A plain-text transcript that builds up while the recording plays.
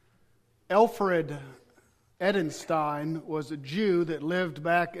Alfred Edenstein was a Jew that lived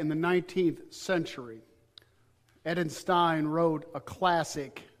back in the 19th century. Edenstein wrote a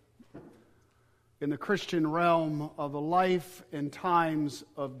classic in the Christian realm of the life and times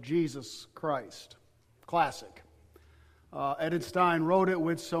of Jesus Christ. Classic. Edenstein wrote it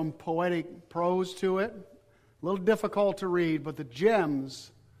with some poetic prose to it. A little difficult to read, but the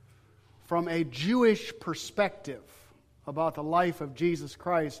gems from a Jewish perspective about the life of Jesus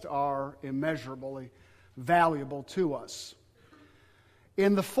Christ are immeasurably valuable to us.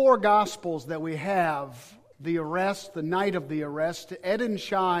 In the four Gospels that we have, the arrest, the night of the arrest,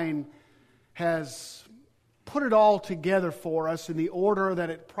 Edenstein has put it all together for us in the order that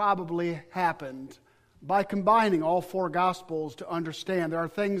it probably happened by combining all four Gospels to understand. There are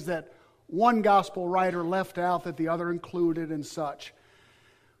things that one Gospel writer left out that the other included and such.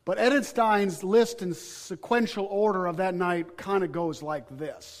 But Edenstein's list in sequential order of that night kind of goes like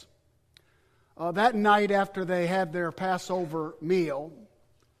this. That night after they had their Passover meal,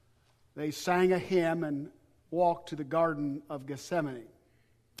 they sang a hymn and walked to the Garden of Gethsemane.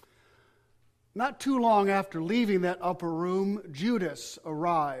 Not too long after leaving that upper room, Judas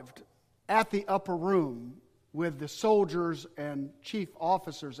arrived at the upper room with the soldiers and chief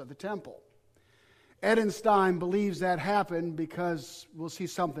officers of the temple. Edenstein believes that happened because we'll see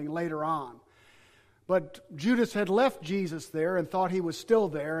something later on. But Judas had left Jesus there and thought he was still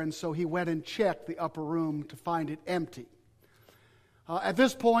there, and so he went and checked the upper room to find it empty. At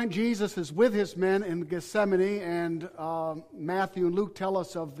this point, Jesus is with his men in Gethsemane, and Matthew and Luke tell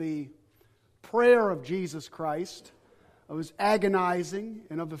us of the prayer of Jesus Christ, of his agonizing,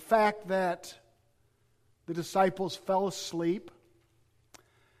 and of the fact that the disciples fell asleep.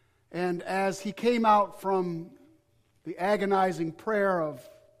 And as he came out from the agonizing prayer of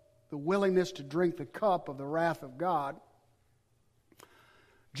the willingness to drink the cup of the wrath of God,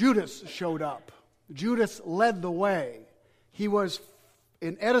 Judas showed up. Judas led the way. He was,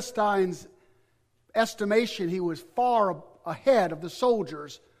 in Edenstein's estimation, he was far ahead of the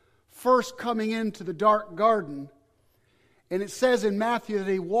soldiers, first coming into the dark garden. And it says in Matthew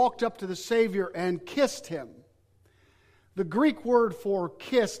that he walked up to the Savior and kissed him. The Greek word for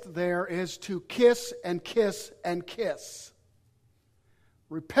kissed there is to kiss and kiss and kiss,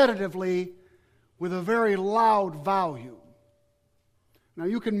 repetitively with a very loud volume. Now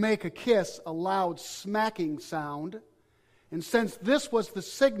you can make a kiss a loud smacking sound, and since this was the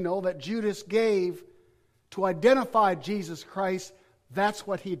signal that Judas gave to identify Jesus Christ, that's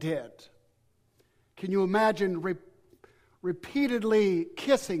what he did. Can you imagine repeatedly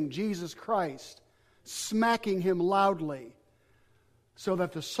kissing Jesus Christ, smacking him loudly so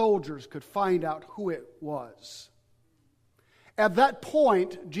that the soldiers could find out who it was? At that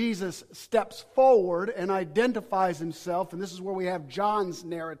point, Jesus steps forward and identifies himself, and this is where we have John's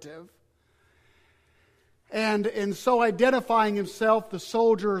narrative. And in so identifying himself, the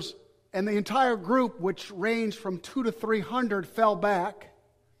soldiers and the entire group, which ranged from 200 to 300, fell back.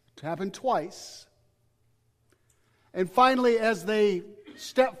 It happened twice. And finally, as they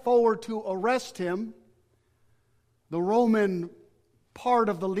stepped forward to arrest him, the Roman part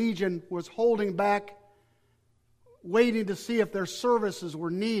of the legion was holding back, waiting to see if their services were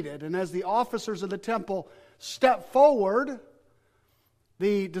needed. And as the officers of the temple stepped forward,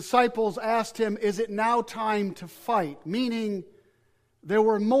 the disciples asked him, "Is it now time to fight?" Meaning, there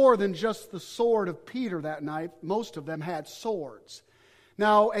were more than just the sword of Peter that night. Most of them had swords.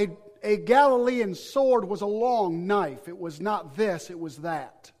 Now, a Galilean sword was a long knife. It was not this, it was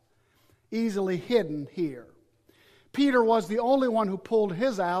that. Easily hidden here. Peter was the only one who pulled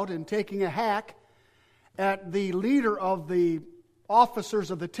his out, and taking a hack at the leader of the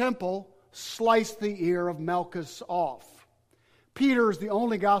officers of the temple, sliced the ear of Malchus off. Peter is the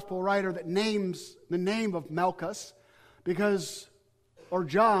only gospel writer that names the name of Malchus because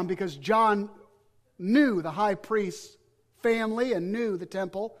John knew the high priest's family and knew the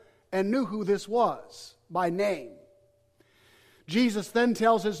temple and knew who this was by name. Jesus then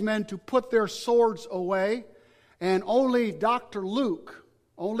tells his men to put their swords away, and only Dr. Luke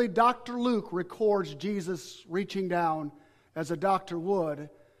records Jesus reaching down, as a doctor would,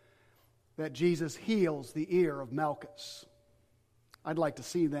 that Jesus heals the ear of Malchus. I'd like to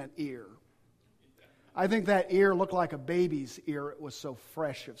see that ear. I think that ear looked like a baby's ear. It was so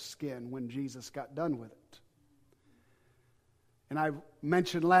fresh of skin when Jesus got done with it. And I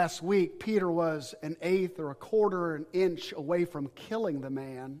mentioned last week, Peter was an eighth or a quarter an inch away from killing the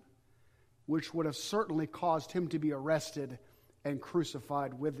man, which would have certainly caused him to be arrested and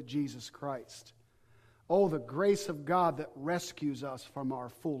crucified with Jesus Christ. Oh, the grace of God that rescues us from our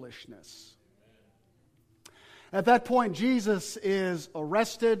foolishness. At that point, Jesus is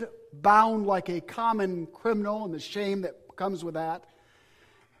arrested, bound like a common criminal, and the shame that comes with that.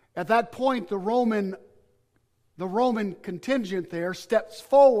 At that point, the Roman contingent there steps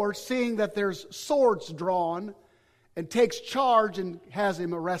forward, seeing that there's swords drawn, and takes charge and has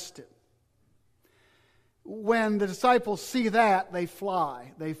him arrested. When the disciples see that, they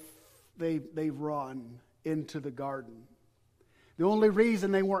fly. They run into the garden. The only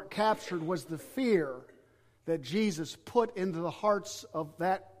reason they weren't captured was the fear that Jesus put into the hearts of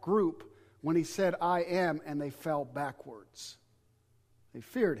that group when he said, "I am," and they fell backwards. They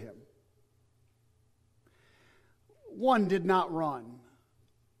feared him. One did not run.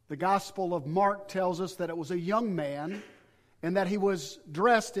 The Gospel of Mark tells us that it was a young man and that he was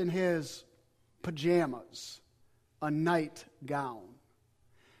dressed in his pajamas, a nightgown.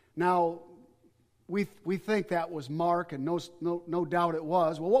 Now, we think that was Mark, and no doubt it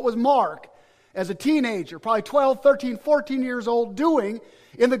was. Well, what was Mark as a teenager, probably 12, 13, 14 years old, doing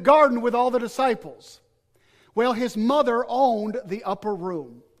in the garden with all the disciples? Well, his mother owned the upper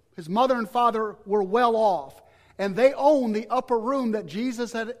room. His mother and father were well off, and they owned the upper room that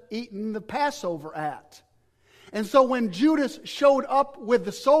Jesus had eaten the Passover at. And so when Judas showed up with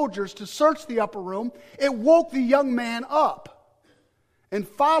the soldiers to search the upper room, it woke the young man up. And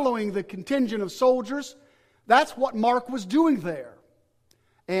following the contingent of soldiers, that's what Mark was doing there.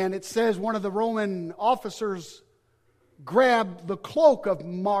 And it says one of the Roman officers grabbed the cloak of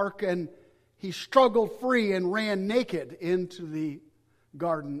Mark, and he struggled free and ran naked into the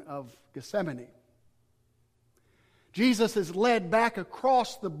Garden of Gethsemane. Jesus is led back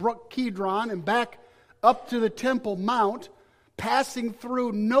across the brook Kidron and back up to the Temple Mount, passing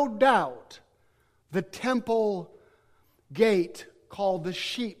through, no doubt, the temple gate called the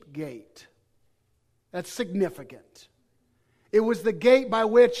Sheep Gate. That's significant. It was the gate by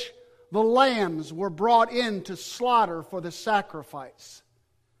which the lambs were brought in to slaughter for the sacrifice.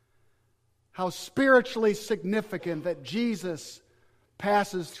 How spiritually significant that Jesus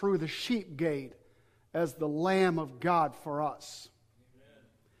passes through the sheep gate as the Lamb of God for us.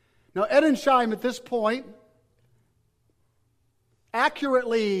 Now, Edensheim at this point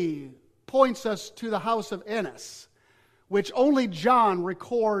accurately points us to the house of Annas, which only John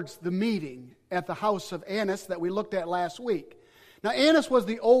records the meeting at the house of Annas that we looked at last week. Now, Annas was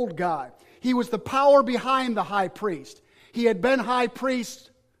the old guy. He was the power behind the high priest. He had been high priest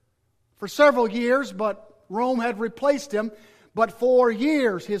for several years, but Rome had replaced him. But for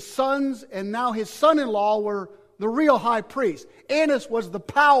years, his sons and now his son-in-law were the real high priest. Annas was the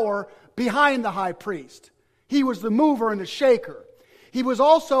power behind the high priest. He was the mover and the shaker. He was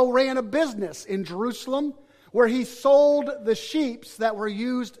also ran a business in Jerusalem where he sold the sheep that were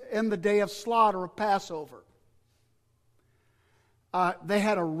used in the day of slaughter of Passover. They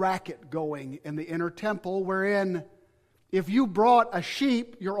had a racket going in the inner temple wherein if you brought a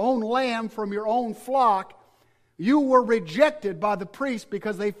sheep, your own lamb from your own flock, you were rejected by the priest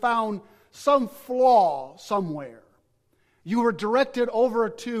because they found some flaw somewhere. You were directed over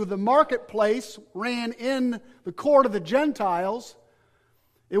to the marketplace, ran in the court of the Gentiles.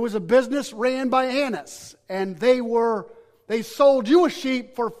 It was a business ran by Annas, and they sold you a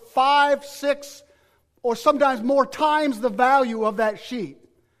sheep for 5, 6, or sometimes more times the value of that sheep.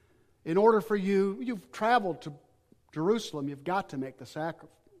 In order for you've traveled to Jerusalem, you've got to make the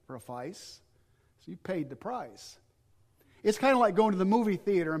sacrifice. So you paid the price. It's kind of like going to the movie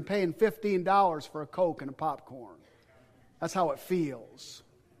theater and paying $15 for a Coke and a popcorn. That's how it feels.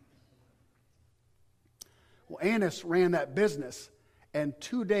 Well, Annas ran that business, and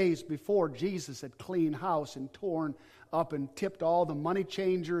 2 days before, Jesus had cleaned house and torn up and tipped all the money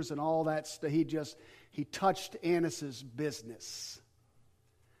changers and all that stuff. He touched Annas' business.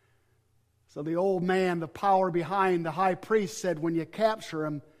 So the old man, the power behind the high priest, said, when you capture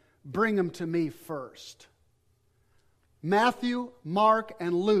him, bring him to me first. Matthew, Mark,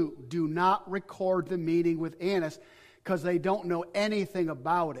 and Luke do not record the meeting with Annas because they don't know anything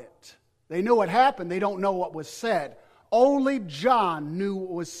about it. They know what happened. They don't know what was said. Only John knew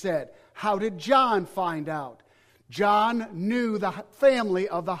what was said. How did John find out? John knew the family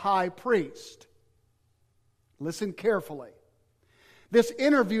of the high priest. Listen carefully. This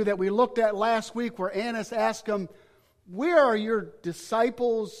interview that we looked at last week where Annas asked him, where are your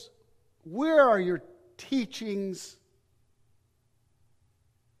disciples? Where are your teachings?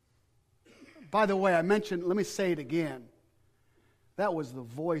 By the way, I mentioned, let me say it again. That was the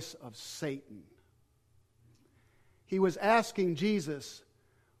voice of Satan. He was asking Jesus,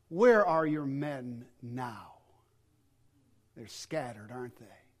 where are your men now? They're scattered, aren't they?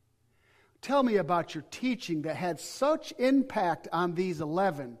 Tell me about your teaching that had such impact on these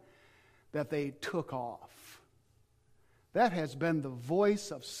 11 that they took off. That has been the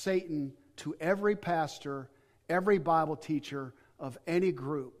voice of Satan to every pastor, every Bible teacher of any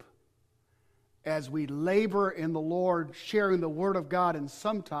group. As we labor in the Lord, sharing the Word of God, and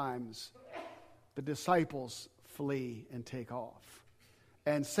sometimes the disciples flee and take off.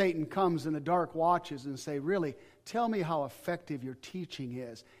 And Satan comes in the dark watches and say, really, tell me how effective your teaching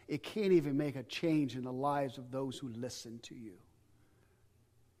is. It can't even make a change in the lives of those who listen to you.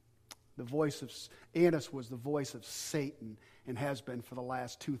 The voice of Annas was the voice of Satan and has been for the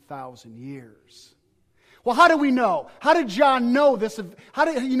last 2,000 years. Well, how do we know? How did John know this? How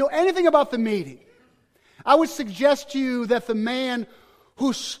did you know anything about the meeting? I would suggest to you that the man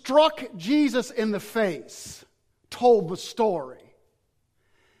who struck Jesus in the face told the story.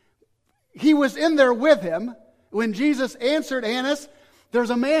 He was in there with him when Jesus answered Annas. There's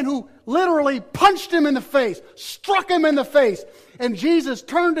a man who literally punched him in the face, struck him in the face. And Jesus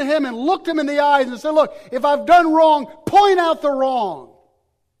turned to him and looked him in the eyes and said, look, if I've done wrong, point out the wrong.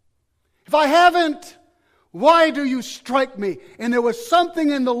 If I haven't, why do you strike me? And there was something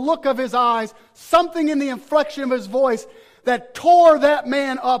in the look of his eyes, something in the inflection of his voice that tore that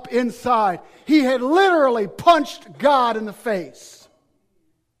man up inside. He had literally punched God in the face.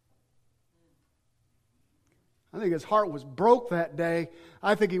 I think his heart was broke that day.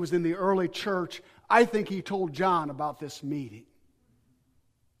 I think he was in the early church. I think he told John about this meeting.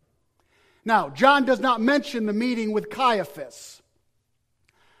 Now, John does not mention the meeting with Caiaphas.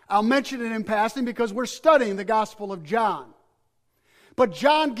 I'll mention it in passing because we're studying the Gospel of John. But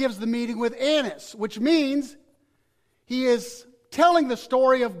John gives the meeting with Annas, which means he is telling the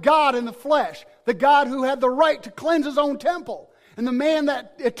story of God in the flesh, the God who had the right to cleanse his own temple, and the man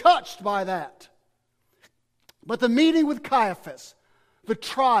that is touched by that. But the meeting with Caiaphas, the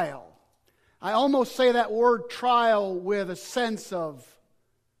trial, I almost say that word trial with a sense of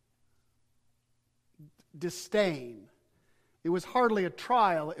disdain. It was hardly a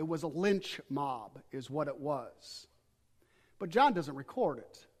trial, it was a lynch mob, is what it was. But John doesn't record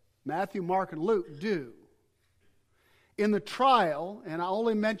it. Matthew, Mark, and Luke do. In the trial, and I'll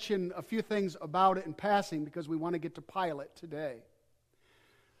only mention a few things about it in passing because we want to get to Pilate today.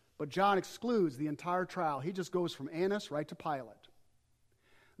 But John excludes the entire trial. He just goes from Annas right to Pilate.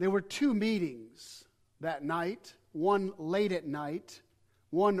 There were two meetings that night, one late at night,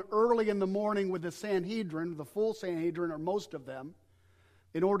 one early in the morning with the Sanhedrin, the full Sanhedrin, or most of them,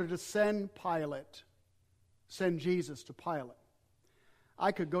 in order to send Jesus to Pilate.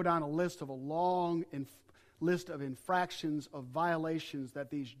 I could go down a list of a long list of infractions, of violations that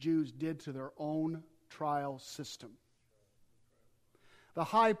these Jews did to their own trial system. The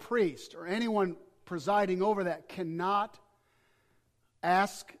high priest or anyone presiding over that cannot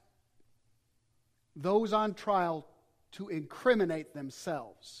ask those on trial to incriminate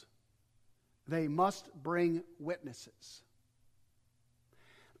themselves. They must bring witnesses.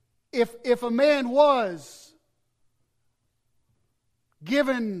 If a man was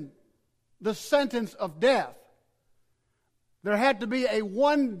given the sentence of death, there had to be a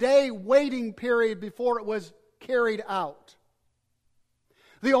 1-day waiting period before it was carried out.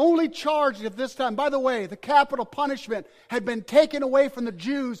 The only charge at this time, by the way, the capital punishment had been taken away from the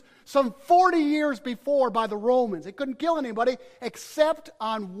Jews some 40 years before by the Romans. They couldn't kill anybody except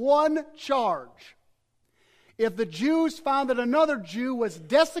on one charge. If the Jews found that another Jew was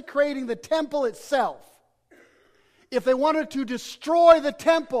desecrating the temple itself, if they wanted to destroy the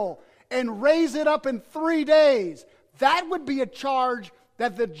temple and raise it up in 3 days, that would be a charge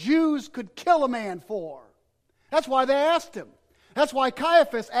that the Jews could kill a man for. That's why they asked him. That's why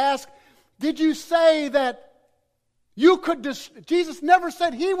Caiaphas asked, did you say that you could Jesus never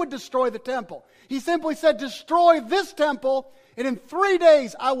said he would destroy the temple. He simply said, destroy this temple, and in 3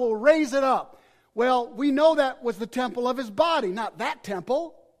 days I will raise it up. Well, we know that was the temple of his body, not that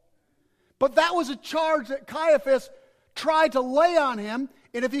temple. But that was a charge that Caiaphas tried to lay on him,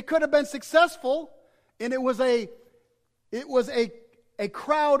 and if he could have been successful, and it was a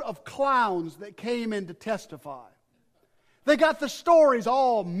crowd of clowns that came in to testify. They got the stories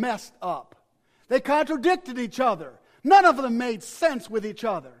all messed up. They contradicted each other. None of them made sense with each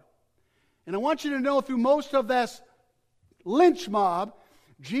other. And I want you to know through most of this lynch mob,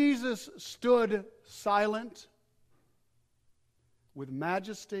 Jesus stood silent with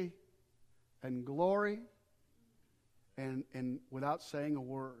majesty and glory and without saying a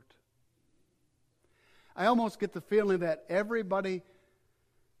word. I almost get the feeling that everybody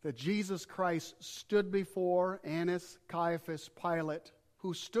that Jesus Christ stood before, Annas, Caiaphas, Pilate,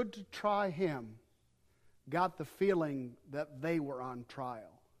 who stood to try him, got the feeling that they were on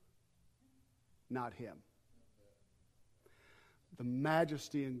trial, not him. The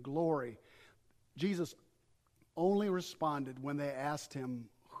majesty and glory. Jesus only responded when they asked him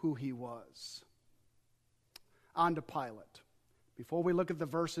who he was. On to Pilate. Before we look at the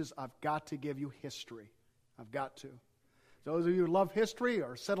verses, I've got to give you history. I've got to. Those of you who love history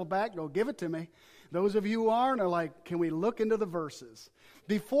or settle back, go give it to me. Those of you who aren't are like, can we look into the verses?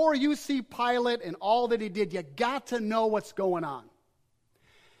 Before you see Pilate and all that he did, you got to know what's going on.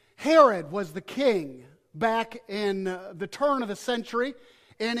 Herod was the king back in the turn of the century,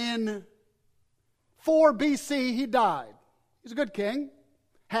 and in 4 BC he died. He's a good king,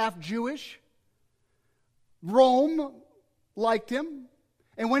 half Jewish. Rome liked him,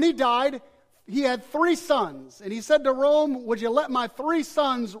 and when he died, he had 3 sons, and he said to Rome, would you let my 3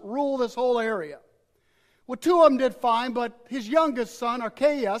 sons rule this whole area? Well, 2 of them did fine, but his youngest son,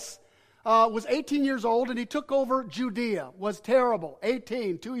 Archelaus, was 18 years old, and he took over Judea. Was terrible.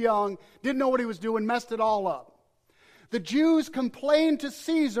 18, too young, didn't know what he was doing, messed it all up. The Jews complained to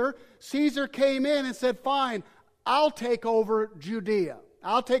Caesar. Caesar came in and said, fine, I'll take over Judea.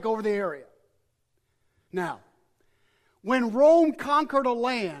 I'll take over the area. Now, when Rome conquered a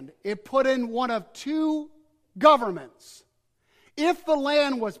land, it put in one of 2 governments. If the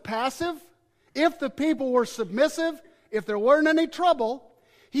land was passive, if the people were submissive, if there weren't any trouble,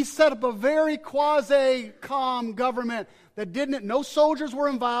 he set up a very quasi-calm government that no soldiers were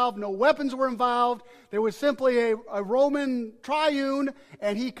involved, no weapons were involved. There was simply a Roman triune,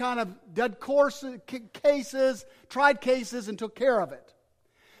 and he kind of did tried cases, and took care of it.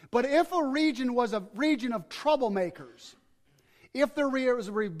 But if a region was a region of troublemakers, if there was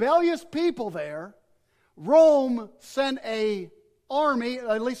rebellious people there, Rome sent an army,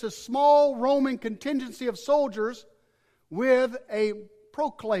 at least a small Roman contingency of soldiers, with a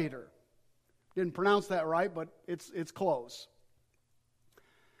procurator. Didn't pronounce that right, but it's close.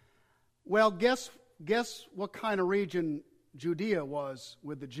 Well, guess what kind of region Judea was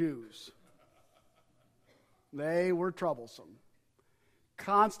with the Jews? They were troublesome.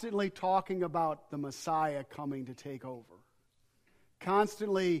 Constantly talking about the Messiah coming to take over.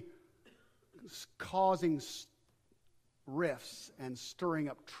 Constantly causing rifts and stirring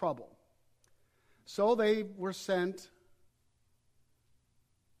up trouble. So they were sent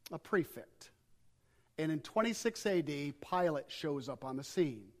a prefect. And in 26 AD, Pilate shows up on the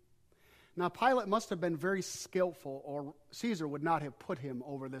scene. Now, Pilate must have been very skillful, or Caesar would not have put him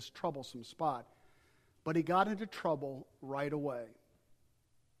over this troublesome spot. But he got into trouble right away.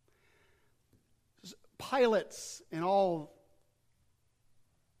 Pilates and all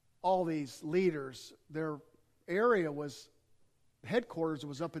these leaders, their headquarters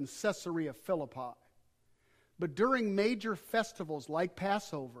was up in Caesarea Philippi. But during major festivals like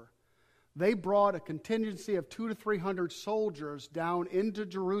Passover, they brought a contingency of 200 to 300 soldiers down into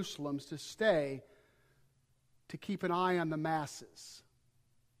Jerusalem to stay, to keep an eye on the masses.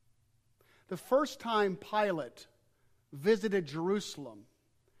 The first time Pilate visited Jerusalem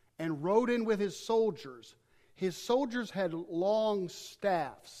and rode in with his soldiers had long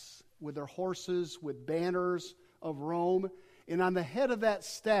staffs with their horses, with banners of Rome, and on the head of that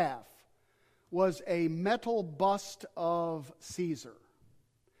staff was a metal bust of Caesar.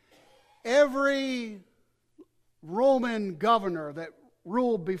 Every Roman governor that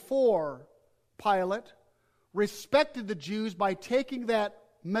ruled before Pilate respected the Jews by taking that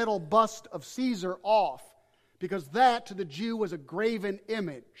metal bust of Caesar off, because that to the Jew was a graven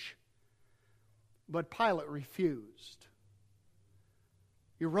image. But Pilate refused.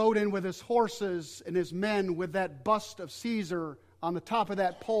 He rode in with his horses and his men with that bust of Caesar on the top of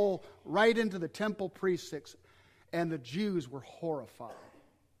that pole right into the temple precincts, and the Jews were horrified.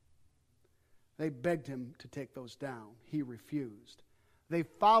 They begged him to take those down. He refused. They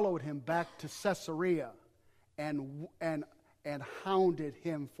followed him back to Caesarea and hounded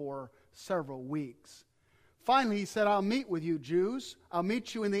him for several weeks. Finally, he said, I'll meet with you, Jews. I'll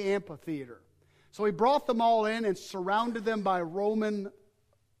meet you in the amphitheater. So he brought them all in and surrounded them by Roman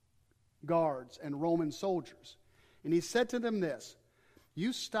guards and Roman soldiers. And he said to them this,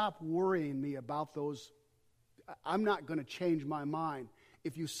 you stop worrying me about those. I'm not going to change my mind.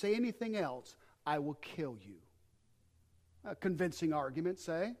 If you say anything else, I will kill you. A convincing argument,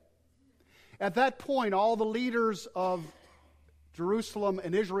 say. At that point, all the leaders of Jerusalem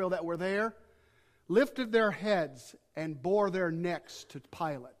and Israel that were there lifted their heads and bore their necks to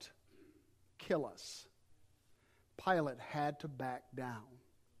Pilate. Kill us. Pilate had to back down.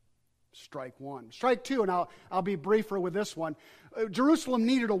 Strike one. Strike two, and I'll be briefer with this one. Jerusalem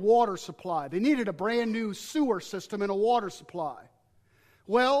needed a water supply. They needed a brand new sewer system and a water supply.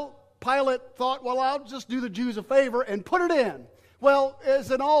 Well, Pilate thought, well, I'll just do the Jews a favor and put it in. Well,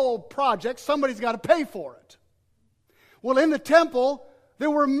 as in all projects, somebody's got to pay for it. Well, in the temple, there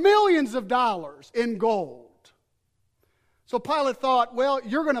were millions of dollars in gold. So Pilate thought, well,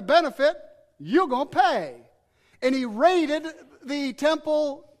 you're going to benefit, you're going to pay. And he raided the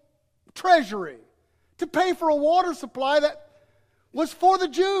temple treasury to pay for a water supply that was for the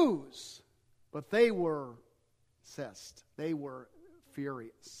Jews. But they were incensed. They were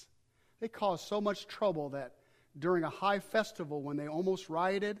furious. They caused so much trouble that during a high festival, when they almost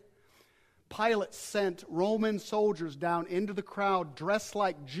rioted, Pilate sent Roman soldiers down into the crowd dressed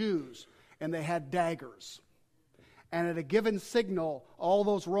like Jews, and they had daggers. And at a given signal, all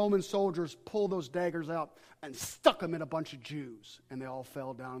those Roman soldiers pulled those daggers out and stuck them in a bunch of Jews, and they all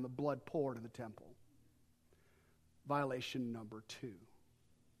fell down, and the blood poured in the temple. Violation number 2.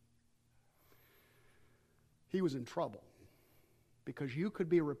 He was in trouble because you could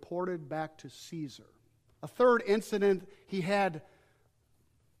be reported back to Caesar. A third incident, he had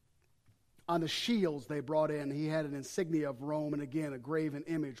on the shields they brought in, he had an insignia of Rome, and again, a graven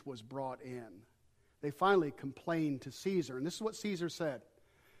image was brought in. They finally complained to Caesar, and this is what Caesar said.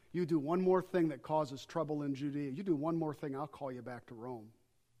 You do one more thing that causes trouble in Judea. You do one more thing, I'll call you back to Rome.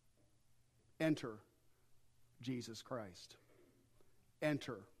 Enter Jesus Christ.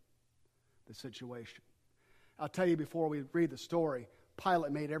 Enter the situation. I'll tell you before we read the story,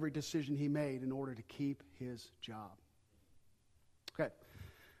 Pilate made every decision he made in order to keep his job. Okay.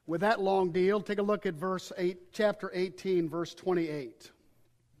 With that long deal, take a look at chapter 18, verse 28.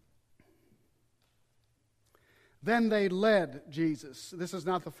 Then they led Jesus. This is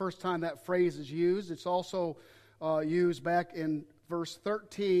not the first time that phrase is used. It's also used back in verse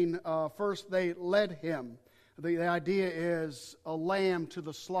 13. First, they led him. The idea is a lamb to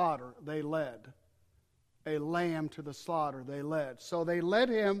the slaughter, they led. A lamb to the slaughter, they led. So they led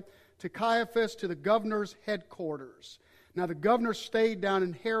him to Caiaphas, to the governor's headquarters. Now the governor stayed down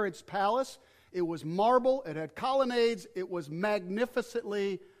in Herod's palace. It was marble, it had colonnades, it was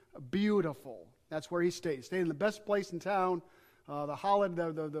magnificently beautiful. That's where he stayed. He stayed in the best place in town,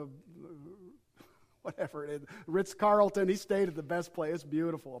 whatever it is, Ritz-Carlton. He stayed at the best place. It's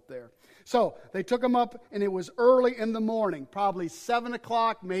beautiful up there. So they took him up, and it was early in the morning, probably 7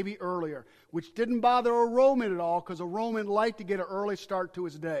 o'clock, maybe earlier, which didn't bother a Roman at all, because a Roman liked to get an early start to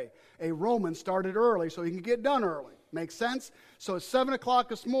his day. A Roman started early so he could get done early. Makes sense? So at 7 o'clock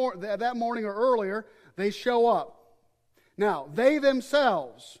that morning or earlier, they show up. Now, they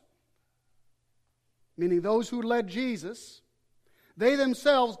themselves, meaning those who led Jesus, they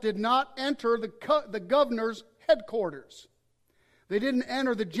themselves did not enter the governor's headquarters. They didn't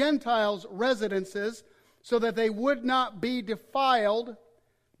enter the Gentiles' residences so that they would not be defiled,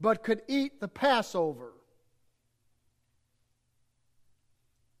 but could eat the Passover.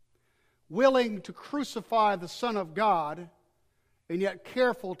 Willing to crucify the Son of God, and yet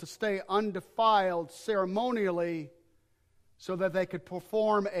careful to stay undefiled ceremonially so that they could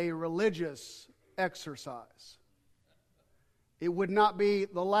perform a religious exercise. It would not be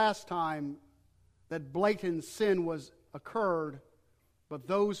the last time that blatant sin occurred, but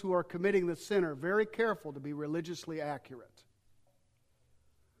those who are committing the sin are very careful to be religiously accurate.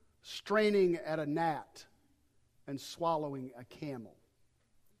 Straining at a gnat and swallowing a camel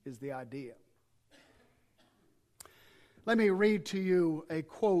is the idea. Let me read to you a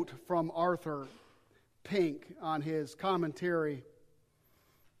quote from Arthur Pink on his commentary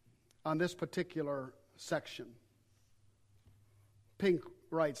on this particular section. Pink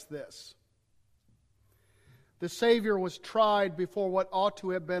writes this: "The Savior was tried before what ought to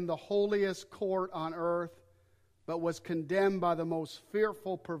have been the holiest court on earth, but was condemned by the most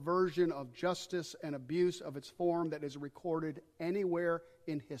fearful perversion of justice and abuse of its form that is recorded anywhere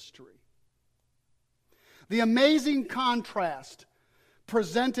in history. The amazing contrast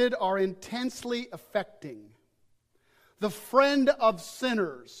presented are intensely affecting. The friend of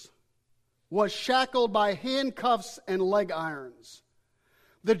sinners was shackled by handcuffs and leg irons.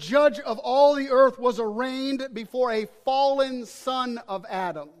 The judge of all the earth was arraigned before a fallen son of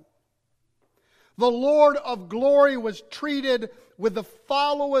Adam. The Lord of glory was treated with the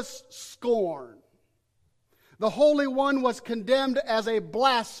foulest scorn. The Holy One was condemned as a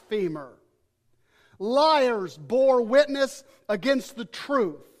blasphemer. Liars bore witness against the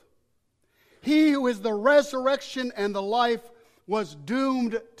truth. He who is the resurrection and the life was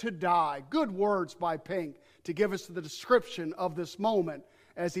doomed to die." Good words by Pink to give us the description of this moment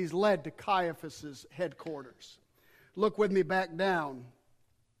as he's led to Caiaphas' headquarters. Look with me back down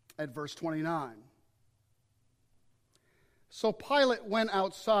at verse 29. "So Pilate went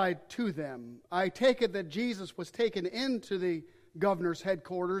outside to them. I take it that Jesus was taken into the governor's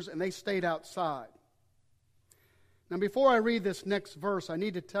headquarters and they stayed outside." Now, before I read this next verse, I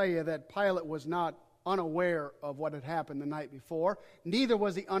need to tell you that Pilate was not unaware of what had happened the night before. Neither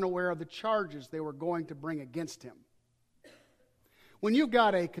was he unaware of the charges they were going to bring against him. When you've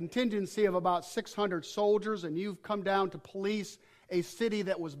got a contingency of about 600 soldiers and you've come down to police a city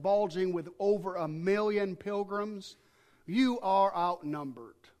that was bulging with over 1 million pilgrims, you are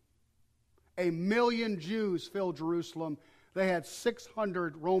outnumbered. 1 million Jews filled Jerusalem. They had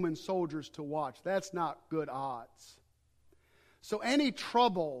 600 Roman soldiers to watch. That's not good odds. So any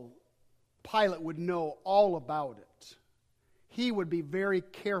trouble, Pilate would know all about it. He would be very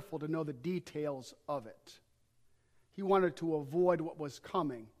careful to know the details of it. He wanted to avoid what was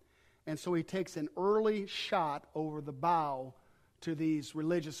coming. And so he takes an early shot over the bow to these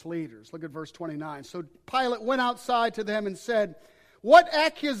religious leaders. Look at verse 29. So Pilate went outside to them and said, "What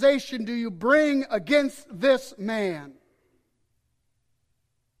accusation do you bring against this man?"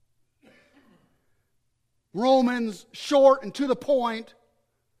 Romans, short and to the point.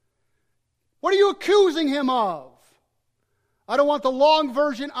 What are you accusing him of? I don't want the long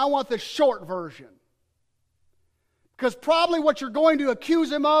version, I want the short version. Because probably what you're going to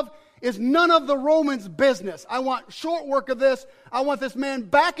accuse him of is none of the Romans' business. I want short work of this. I want this man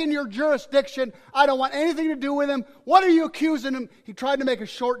back in your jurisdiction. I don't want anything to do with him. What are you accusing him? He tried to make a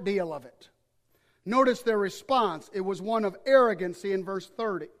short deal of it. Notice their response. It was one of arrogancy in verse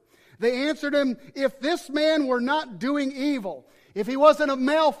 30. They answered him, "If this man were not doing evil, if he wasn't a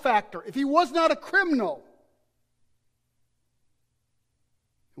malefactor, if he was not a criminal,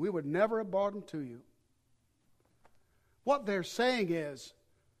 we would never have brought him to you." What they're saying is,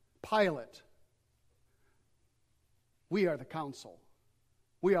 Pilate, we are the council.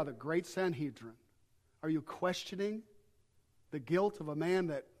 We are the great Sanhedrin. Are you questioning the guilt of a man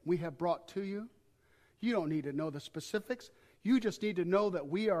that we have brought to you? You don't need to know the specifics. You just need to know that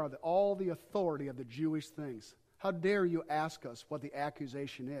we are all the authority of the Jewish things. How dare you ask us what the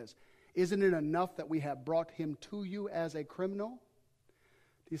accusation is? Isn't it enough that we have brought him to you as a criminal?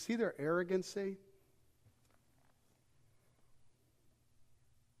 Do you see their arrogancy?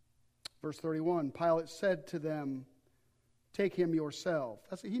 Verse 31, Pilate said to them, "Take him yourself."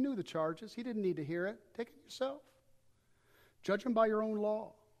 He knew the charges. He didn't need to hear it. Take him yourself. Judge him by your own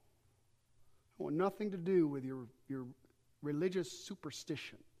law. I want nothing to do with your religious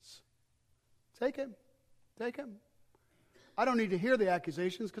superstitions. Take him. Take him. I don't need to hear the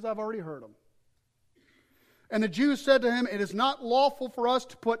accusations because I've already heard them. And the Jews said to him, "It is not lawful for us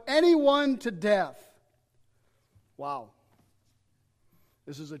to put anyone to death." Wow.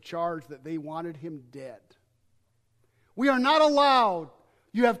 This is a charge that they wanted him dead. We are not allowed.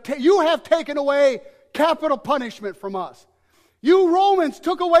 You have taken away capital punishment from us. You Romans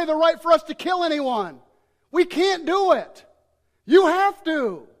took away the right for us to kill anyone. We can't do it. You have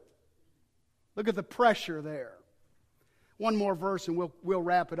to. Look at the pressure there. One more verse and we'll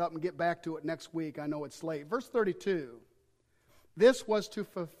wrap it up and get back to it next week. I know it's late. Verse 32. This was to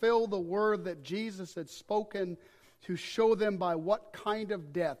fulfill the word that Jesus had spoken to show them by what kind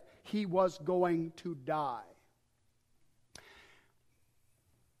of death he was going to die.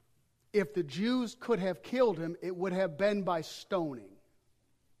 If the Jews could have killed him, it would have been by stoning.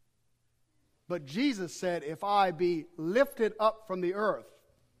 But Jesus said, "If I be lifted up from the earth,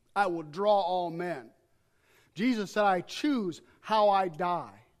 I will draw all men." Jesus said, "I choose how I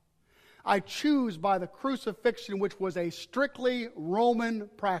die. I choose by the crucifixion, which was a strictly Roman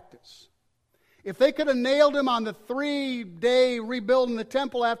practice." If they could have nailed him on the 3-day rebuilding the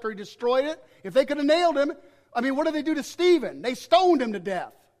temple after he destroyed it, if they could have nailed him, what did they do to Stephen? They stoned him to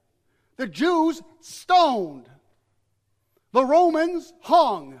death. The Jews stoned. The Romans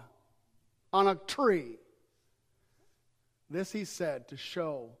hung on a tree. This he said to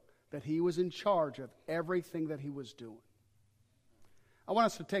show that he was in charge of everything that he was doing. I want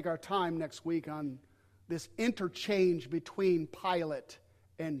us to take our time next week on this interchange between Pilate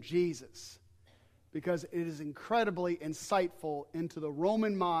and Jesus, because it is incredibly insightful into the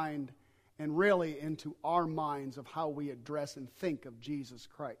Roman mind and really into our minds of how we address and think of Jesus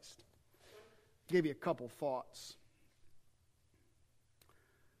Christ. I'll give you a couple thoughts.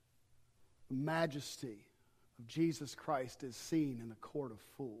 The majesty of Jesus Christ is seen in the court of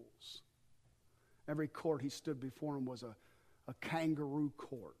fools. Every court he stood before him was a kangaroo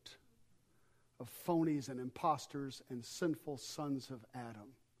court of phonies and impostors and sinful sons of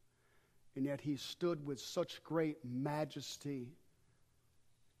Adam. And yet he stood with such great majesty,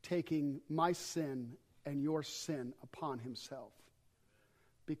 taking my sin and your sin upon himself.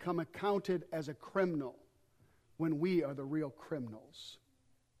 Become accounted as a criminal when we are the real criminals.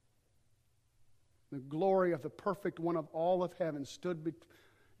 The glory of the perfect one of all of heaven stood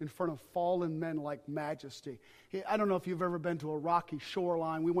in front of fallen men like majesty. I don't know if you've ever been to a rocky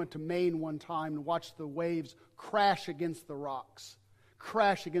shoreline. We went to Maine one time and watched the waves crash against the rocks.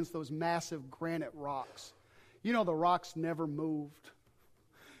 Crash against those massive granite rocks. You know the rocks never moved.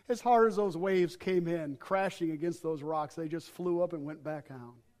 As hard as those waves came in, crashing against those rocks, they just flew up and went back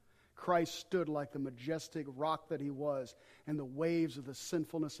down. Christ stood like the majestic rock that he was, and the waves of the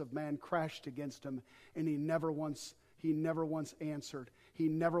sinfulness of man crashed against him, and he never once answered. He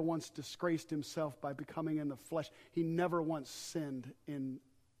never once disgraced himself by becoming in the flesh. He never once sinned in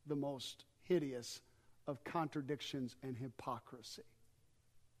the most hideous of contradictions and hypocrisy.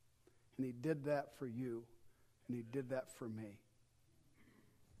 And he did that for you, and he did that for me.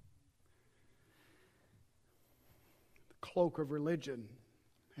 The cloak of religion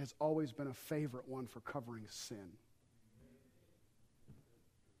has always been a favorite one for covering sin.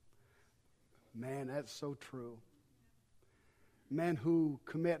 Man, that's so true. Men who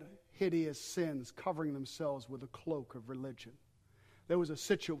commit hideous sins covering themselves with a cloak of religion. There's a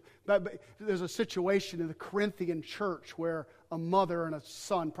situation in the Corinthian church where a mother and a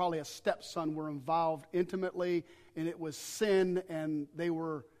son, probably a stepson, were involved intimately, and it was sin, and they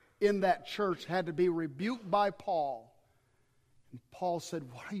were in that church, had to be rebuked by Paul. And Paul said,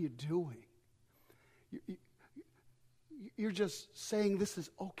 "What are you doing? You're just saying this is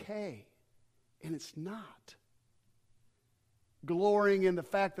okay, and it's not." Glorying in the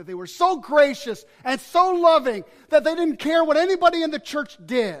fact that they were so gracious and so loving that they didn't care what anybody in the church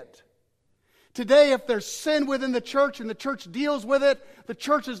did. Today, if there's sin within the church and the church deals with it, the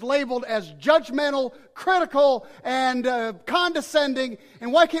church is labeled as judgmental, critical, and condescending.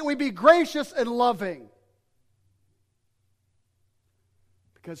 And why can't we be gracious and loving?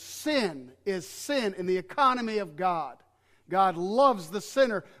 Because sin is sin in the economy of God. God loves the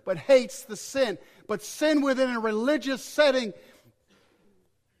sinner but hates the sin. But sin within a religious setting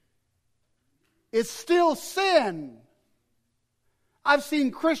is still sin. I've seen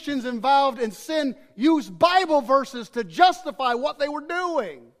Christians involved in sin use Bible verses to justify what they were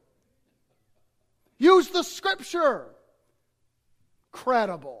doing. Use the Scripture.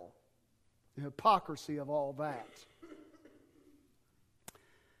 Credible. The hypocrisy of all that.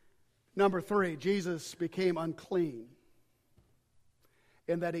 Number 3, Jesus became unclean.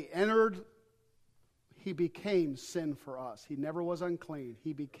 In that he became sin for us. He never was unclean.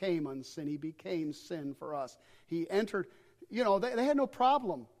 He became unclean. He became sin for us. He entered, they had no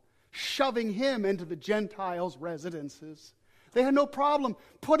problem shoving him into the Gentiles' residences. They had no problem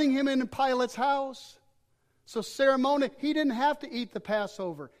putting him in Pilate's house. So ceremonially, he didn't have to eat the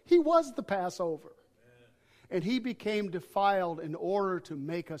Passover. He was the Passover. And he became defiled in order to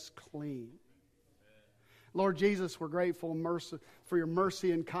make us clean. Lord Jesus, we're grateful for your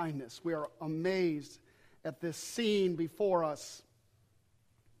mercy and kindness. We are amazed at this scene before us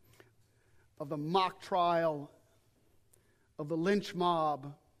of the mock trial, of the lynch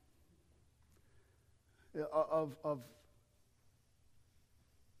mob, of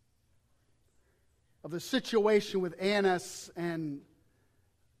the situation with Annas and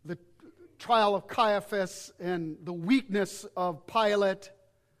the trial of Caiaphas and the weakness of Pilate.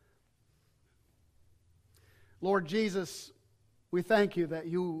 Lord Jesus, we thank you that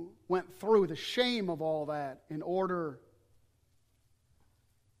you went through the shame of all that in order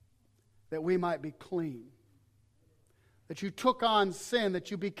that we might be clean. That you took on sin,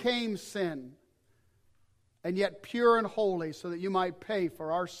 that you became sin, and yet pure and holy so that you might pay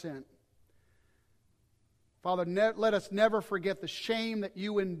for our sin. Father, let us never forget the shame that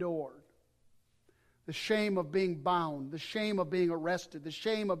you endured. The shame of being bound, the shame of being arrested, the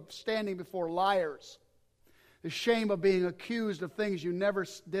shame of standing before liars, the shame of being accused of things you never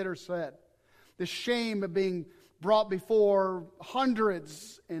did or said, the shame of being brought before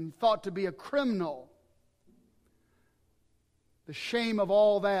hundreds and thought to be a criminal, the shame of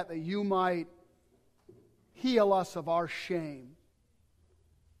all that you might heal us of our shame,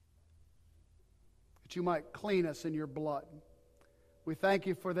 that you might clean us in your blood. We thank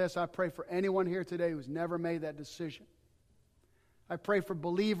you for this. I pray for anyone here today who's never made that decision. I pray for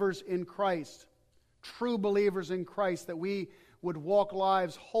believers in Christ, true believers in Christ, that we would walk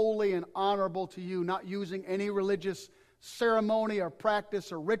lives holy and honorable to you, not using any religious ceremony or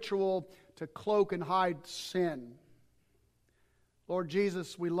practice or ritual to cloak and hide sin. Lord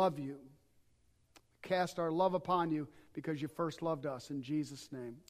Jesus, we love you. Cast our love upon you because you first loved us. In Jesus' name.